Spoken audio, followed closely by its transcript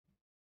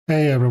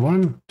Hey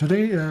everyone,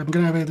 today I'm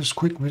going to have this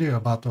quick video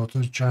about the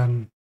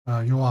Autogen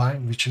UI,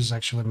 which is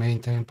actually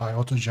maintained by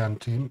Autogen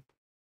team.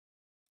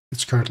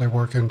 It's currently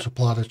working to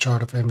plot a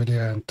chart of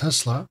NVIDIA and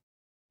Tesla.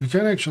 You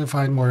can actually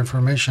find more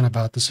information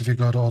about this if you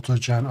go to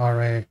Autogen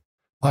RA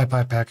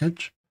PyPy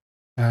package,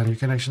 and you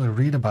can actually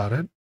read about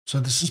it.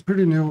 So this is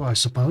pretty new, I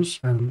suppose,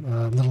 and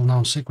a little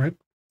known secret.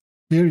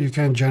 Here you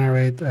can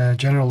generate a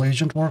general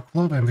agent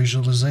workflow and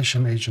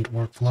visualization agent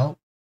workflow.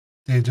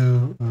 They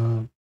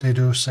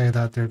do say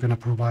that they're going to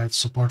provide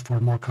support for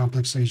more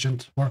complex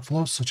agent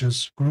workflows, such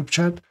as group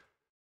chat.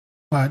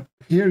 But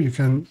here you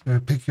can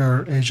pick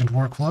your agent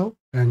workflow,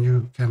 and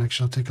you can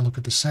actually take a look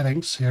at the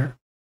settings here.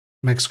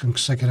 Max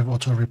consecutive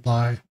auto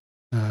reply,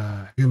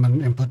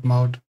 human input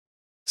mode,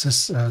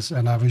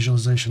 and our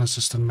visualization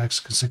assistant max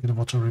consecutive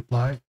auto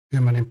reply,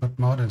 human input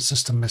mode, and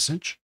system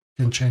message.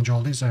 You can change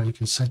all these, and you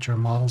can set your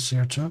models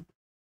here too.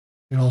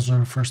 It also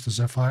refers to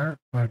Zephyr,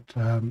 but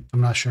I'm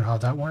not sure how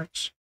that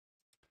works.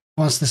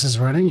 Once this is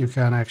running, you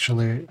can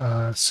actually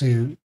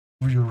see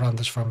you run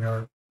this from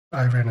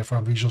I ran it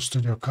from Visual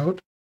Studio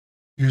Code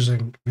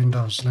using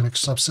Windows Linux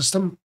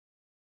subsystem.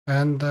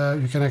 And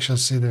you can actually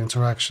see the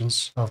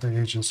interactions of the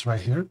agents right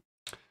here.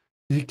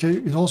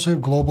 It also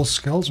have global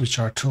skills, which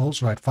are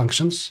tools, right?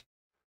 Functions.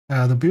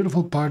 The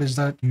beautiful part is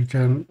that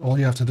all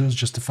you have to do is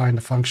just define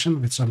the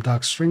function with some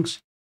doc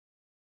strings.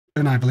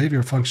 And I believe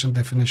your function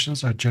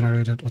definitions are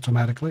generated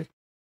automatically.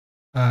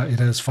 It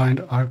has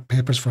find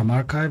papers from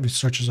archive, which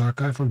searches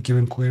archive for a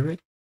given query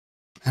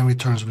and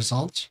returns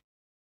results.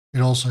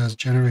 It also has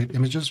generate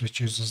images,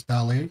 which uses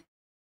DALL-E,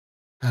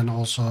 and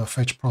also a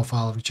fetch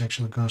profile, which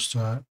actually goes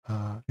to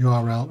a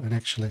URL and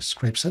actually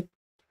scrapes it.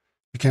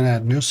 You can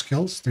add new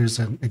skills. There's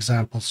an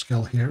example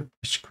skill here,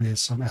 which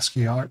creates some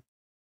ASCII art.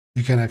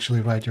 You can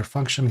actually write your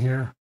function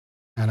here,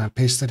 and I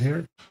paste it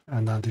here,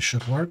 and then this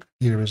should work.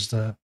 Here is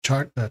the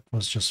chart that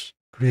was just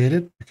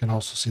created. You can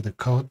also see the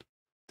code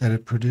that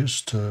it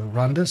produced to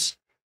run this.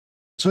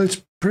 So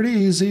it's pretty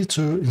easy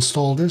to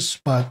install this,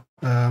 but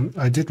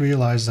I did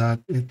realize that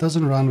it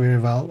doesn't run very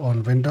well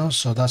on Windows,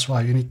 so that's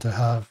why you need to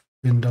have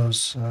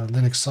Windows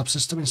Linux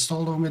subsystem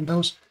installed on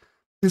Windows.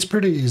 It's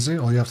pretty easy.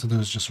 All you have to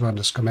do is just run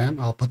this command.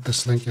 I'll put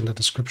this link in the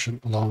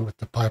description along with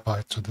the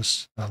PyPy to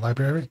this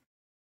library.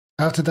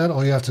 After that,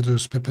 all you have to do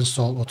is pip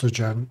install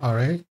Autogen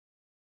RA,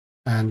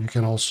 and you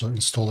can also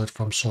install it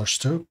from source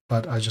too,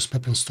 but I just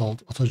pip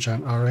installed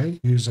Autogen RA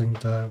using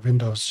the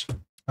Windows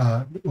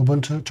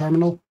Ubuntu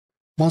terminal.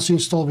 Once you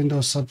install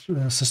Windows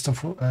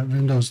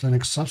Windows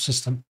Linux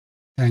subsystem,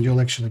 then you'll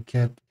actually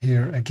get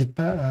here a Git.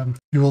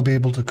 You will be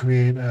able to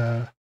create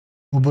a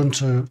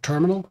Ubuntu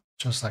terminal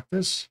just like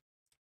this.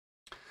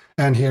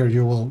 And here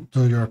you will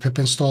do your pip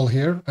install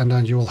here, and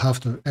then you will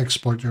have to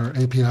export your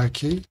API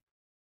key.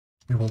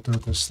 You will do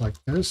this like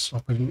this: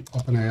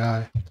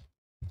 OpenAI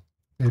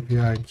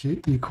API key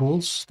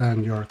equals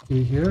then your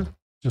key here,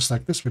 just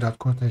like this without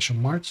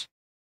quotation marks.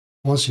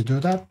 Once you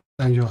do that,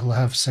 then you'll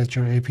have set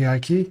your API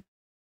key.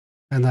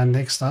 And then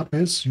next up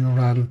is you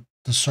run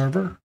the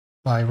server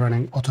by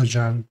running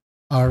Autogen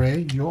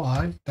RA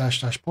UI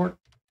 -- port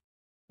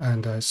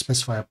and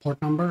specify a port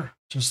number,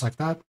 just like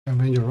that. And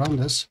when you run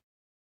this,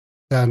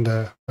 then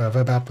the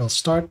web app will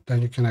start.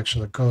 Then you can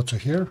actually go to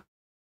here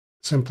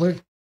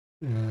simply,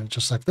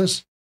 just like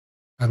this.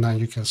 And then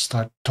you can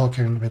start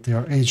talking with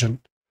your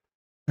agent.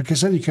 Like I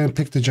said, you can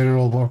pick the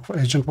general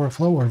agent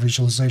workflow or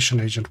visualization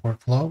agent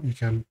workflow. You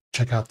can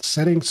check out the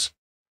settings.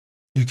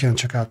 You can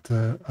check out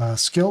the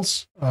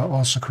skills,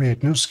 also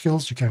create new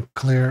skills. You can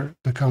clear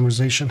the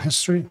conversation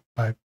history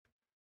by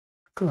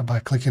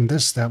clicking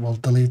this. That will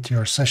delete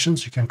your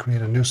sessions. You can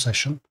create a new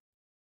session.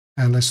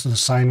 And let's do the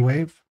sine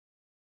wave.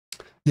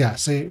 Yeah,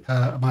 see,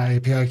 my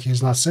API key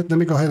is not set. Let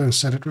me go ahead and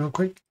set it real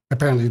quick.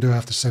 Apparently, you do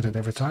have to set it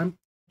every time.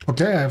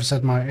 Okay, I've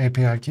set my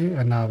API key,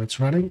 and now it's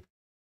running.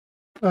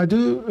 I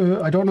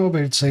don't know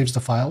where it saves the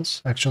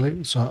files,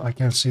 actually, so I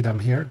can't see them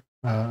here.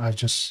 I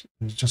just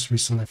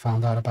recently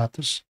found out about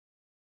this.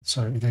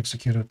 So it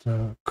executed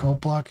the code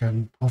block,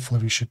 and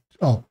hopefully we should,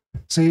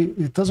 see,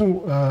 it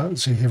doesn't,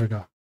 see, here we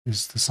go.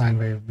 Is the sine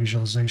wave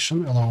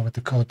visualization along with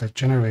the code that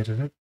generated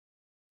it.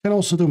 You can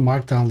also do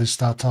markdown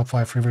list out top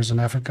 5 rivers in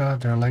Africa.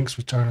 Their links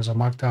return as a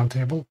markdown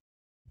table.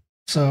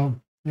 So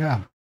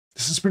yeah,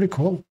 this is pretty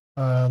cool.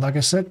 Like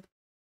I said,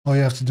 all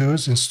you have to do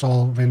is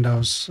install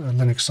Windows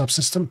Linux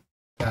subsystem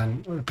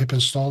and pip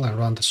install and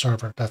run the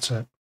server. That's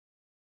it.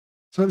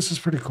 So this is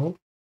pretty cool.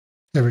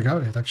 Here we go.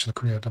 It actually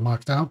created a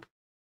markdown.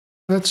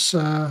 Let's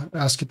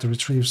ask it to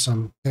retrieve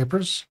some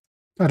papers.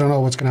 I don't know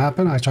what's going to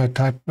happen. I tried to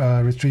type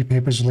retrieve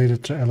papers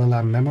related to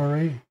LLM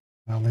memory.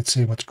 Let's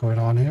see what's going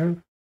on here.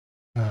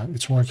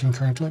 It's working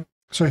currently.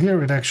 So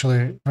here it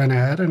actually ran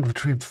ahead and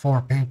retrieved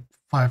 5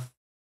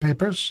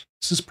 papers.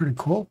 This is pretty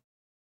cool.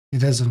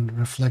 It hasn't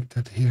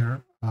reflected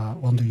here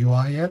on the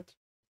UI yet.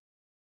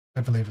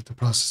 I believe the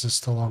process is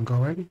still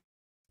ongoing.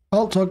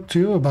 I'll talk to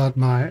you about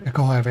my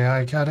EcoHive AI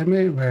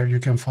Academy, where you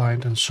can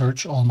find and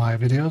search all my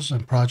videos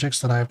and projects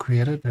that I have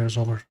created. There's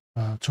over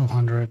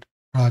 200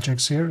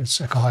 projects here. It's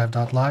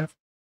ecohive.live.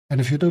 And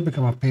if you do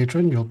become a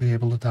patron, you'll be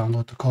able to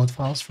download the code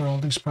files for all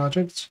these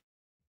projects.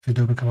 If you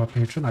do become a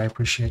patron, I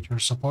appreciate your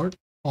support.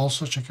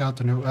 Also, check out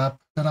the new app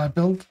that I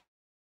built,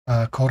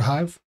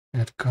 CodeHive.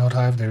 At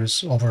CodeHive,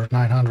 there's over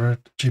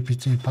 900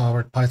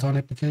 GPT-powered Python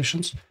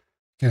applications.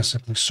 You can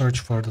simply search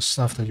for the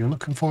stuff that you're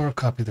looking for,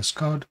 copy this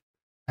code,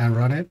 and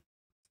run it.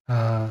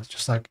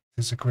 Just like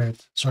it's a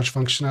great search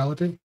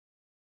functionality.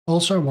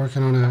 Also, I'm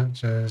working on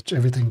a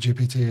Everything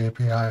GPT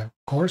API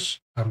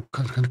course. I'm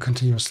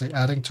continuously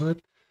adding to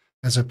it.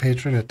 As a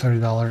patron at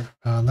 $30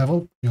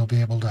 level, you'll be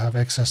able to have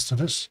access to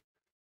this.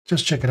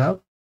 Just check it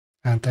out,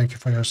 and thank you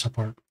for your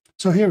support.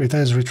 So here it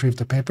has retrieved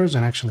the papers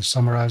and actually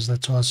summarized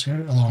it to us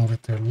here along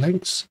with their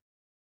links.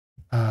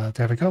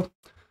 There we go.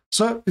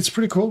 So it's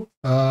pretty cool.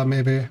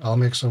 Maybe I'll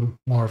make some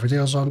more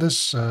videos on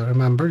this.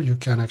 Remember, you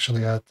can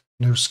actually add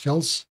new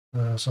skills.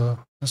 So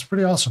that's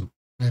pretty awesome.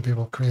 Maybe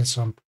we'll create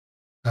some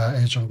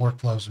agent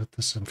workflows with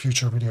this in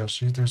future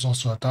videos. There's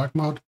also a dark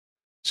mode,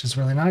 which is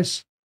really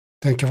nice.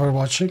 Thank you for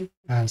watching,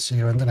 and see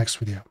you in the next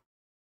video.